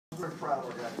very proud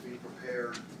of our guys being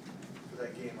prepared for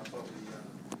that game. I thought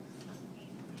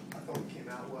we came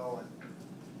out well, and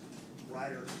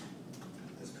Ryder,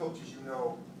 as coaches, you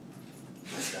know,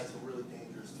 that's a really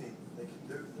dangerous team.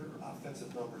 Their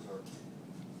offensive numbers are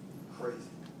crazy,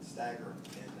 staggering,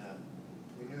 and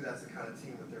we knew that's the kind of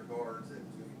team with their guards that it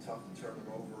was going to be tough to turn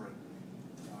them over, and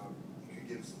you could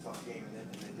give us a tough game, and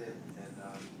they did. And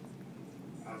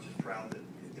I was just proud that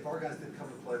if our guys didn't come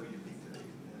to play, we would beat today.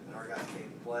 And our guys came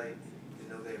to play. They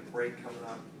know they have a break coming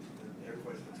up, and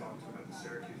everybody's been talking about the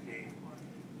Syracuse game,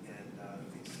 and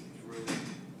it's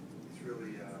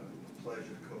really a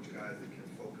pleasure to coach guys that can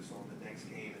focus on the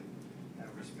next game and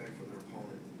have respect for their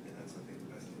opponent, and that's, I think,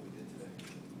 the best thing we did today.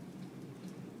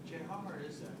 Jay, how hard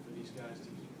is that for these guys to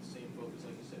keep the same focus?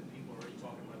 Like you said, people are already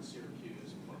talking about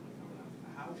Syracuse and Portland coming up.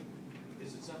 How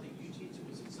is it something you teach them?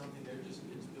 Is it something they're just,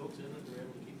 it's built in that they're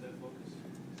able to keep that focus?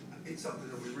 It's something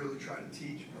that we really try to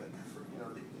teach, but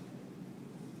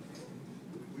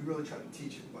we really try to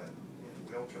teach it, but we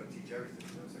don't try to teach everything.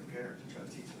 As like parents, we try to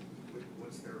teach them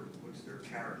what's their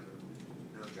character.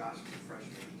 Josh is a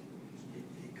freshman.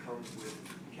 He comes with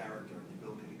character and the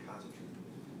ability to concentrate.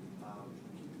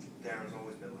 Darren's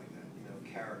always been like that.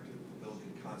 Character, ability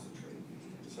to concentrate.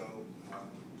 So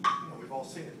we've all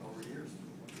seen it over years.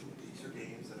 These are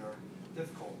games that are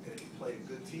difficult, and if you play a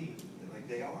good team, like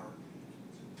they are,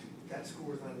 that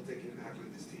score is not indicative of how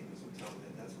good this team is. I'm telling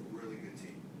you, that's a really good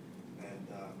team, and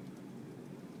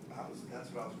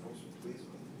that's what I was most pleased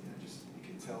with. You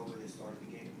can tell where they started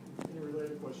the game. And a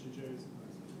related question, Jay, is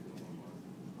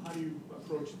how do you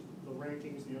approach the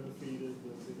rankings, the undefeated,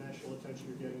 the national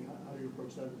attention you're getting? How do you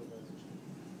approach that with the message?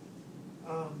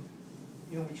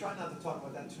 We try not to talk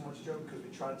about that too much, Joe, because we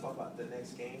try to talk about the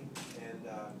next game, and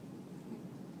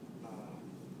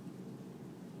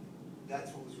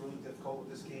that's what was really difficult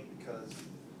with this game, because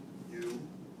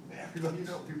everybody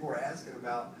people were asking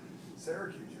about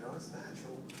Syracuse. It's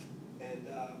natural, and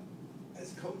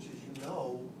as coaches,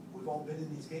 we've all been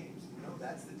in these games.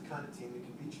 That's the kind of team that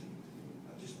can beat you,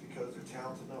 just because they're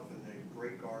talented enough and they're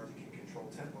great guards that can control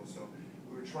tempo. So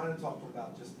we were trying to talk to them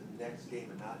about just the next game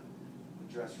and not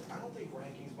the dress room. I don't think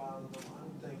rankings bother them. I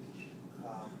don't think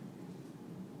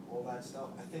all that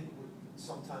stuff. I think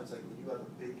sometimes, like when you have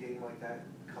a big game like that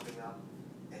coming up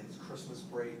and it's Christmas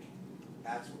break,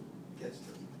 that's what gets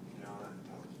to me. I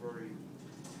was very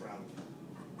proud of it.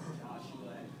 Josh, you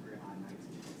had a career high 19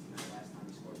 points. The last time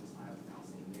you scored this high was now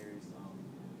St. Mary's. Do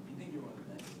you think you're one of the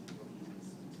best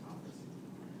rookies in this conference?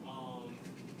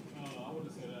 I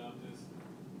wouldn't say that. I'm just,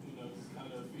 just kind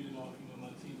of feeding off,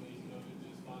 my teammates. They're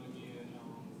just finding me in,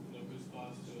 good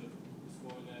spots to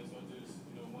score in that. So I just,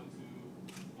 want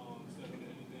to step into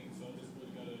anything. So I just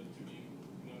really got to attribute,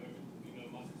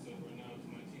 my success right now to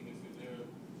my teammates, because they're,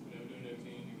 doing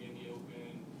everything to get me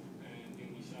open and get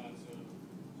me shots. So.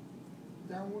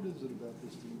 Darren, what is it about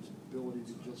this team's ability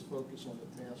to just focus on the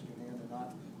task at hand and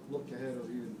not look ahead or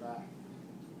even back?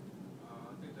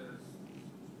 I think that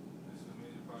it's a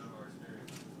major part of our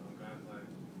experience. Guys like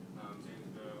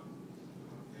James Bell,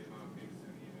 Davon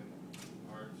Kingston, even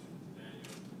Arch,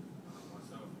 Daniel,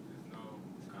 myself, just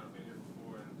kind of been here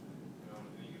before, and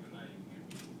any given night you can get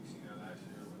beat. We seen that last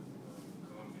year with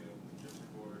Columbia, just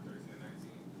before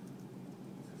 13-19.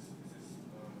 It's just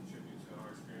a tribute to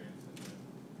our experience.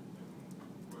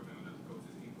 We're going to let the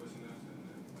coaches keep pushing us, and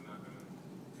then we're not going to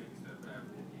take a step back.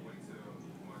 We'll wait till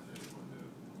March 4th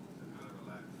to kind of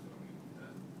relax. So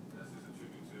that's just a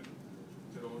tribute to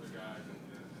the older guys and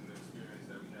the experience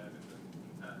that we had in the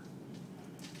past.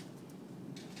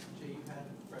 Jay, you've had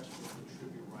freshmen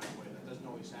contribute right away. That doesn't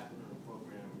always happen in a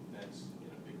program that's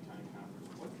in a big-time conference.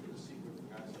 What's the secret for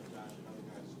guys like Josh and other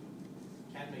guys who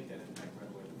can make that impact right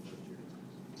away in the first year?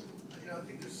 I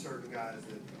think there's certain guys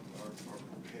that are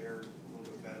prepared a little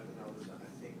bit better than others. I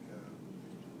think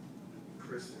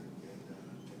Chris and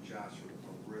Josh are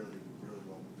really, really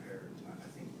well prepared. I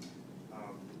think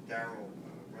Darryl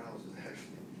Reynolds is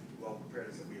actually well prepared,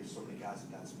 except we have so many guys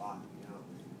at that spot,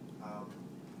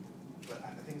 But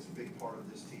I think it's a big part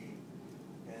of this team.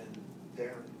 And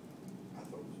Darren, I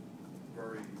thought, was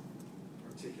very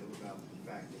articulate about the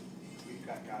fact that we've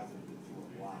got guys that have been through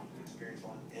a lot, experienced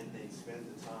a lot, and they spend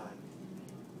the time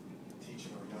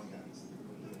teaching our young guys,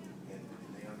 and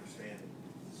they understand it.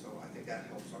 So I think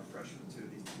that helps our freshmen too.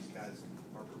 These guys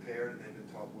are prepared, and they've been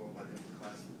taught well by the other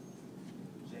classes.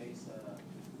 Jay's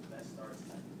best starts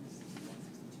in this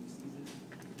 162 season,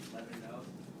 11-0.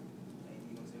 Anything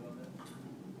you want to say about that?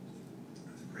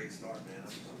 That's a great start, man.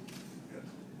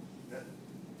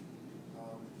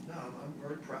 I'm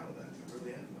very proud of that. I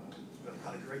really am. It's been a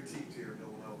lot of great teams here at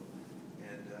Villanova,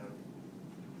 and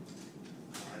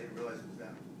I didn't realize it was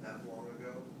that long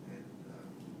ago. And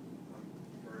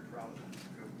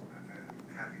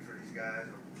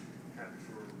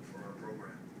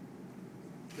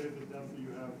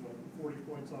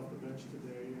points off the bench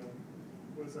today.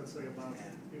 What does that say about,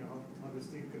 how this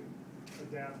team can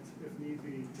adapt if need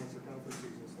be once the conference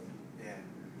season starts? Yeah,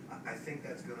 I think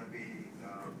that's gonna be,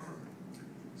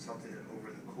 something that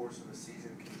over the course of the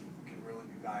season can really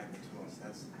be valuable to us.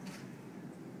 That's,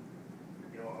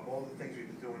 of all the things we've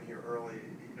been doing here early,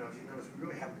 if you notice, we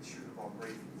really haven't been shooting the ball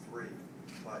great from three,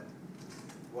 but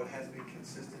what has been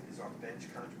consistent is our bench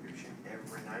contribution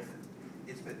every night.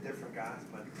 It's been different, guys,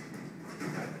 but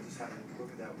I just have to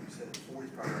look at that. We've said 40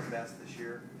 is probably our best this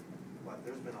year, but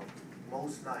there's been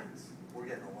most nights we're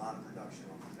getting a lot of production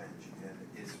on the bench, and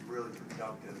it's really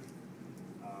productive.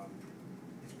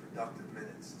 It's productive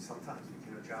minutes. Sometimes,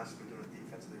 Josh has been doing it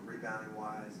defensively, rebounding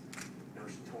wise.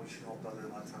 Tony Schnapp does it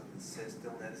a lot of times with assists.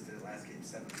 Dylan Ennis did it last game,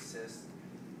 7 assists.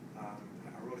 I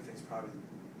really think it's probably the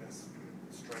best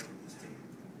strength of this team.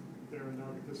 Darren,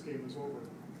 now that this game is over,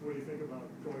 what do you think about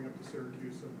going up to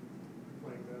Syracuse and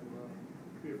playing them?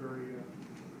 Be a very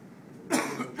draw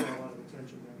a lot of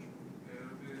attention match. Yeah,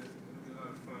 it'll be a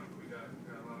lot of fun. We got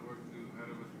a lot of work to do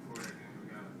ahead of us before that game. We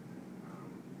got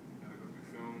to go through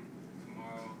film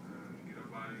tomorrow and get our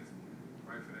bodies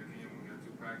right for that game. We got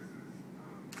 2 practices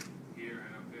here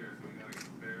and up there, so we got to get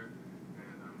prepared. And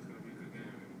it's going to be a good game.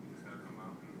 And we just got to come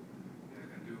out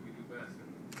and do what we do best.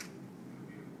 And it'll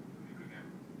be a good game.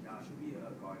 Josh will be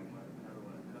guarding another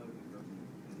good rookie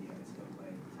in the still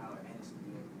play. Tyler Ennis will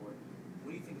be on the court.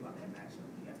 What do you think about that matchup?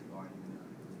 You have to guard him in that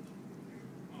position.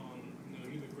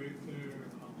 He's a great player.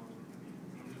 I'm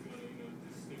just gonna,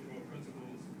 just stick to our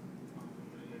principles,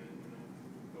 and then,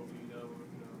 hopefully that will,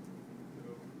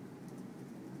 go.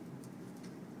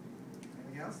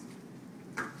 Anything else?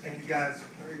 Thank you, guys.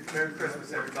 Merry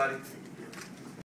Christmas, everybody.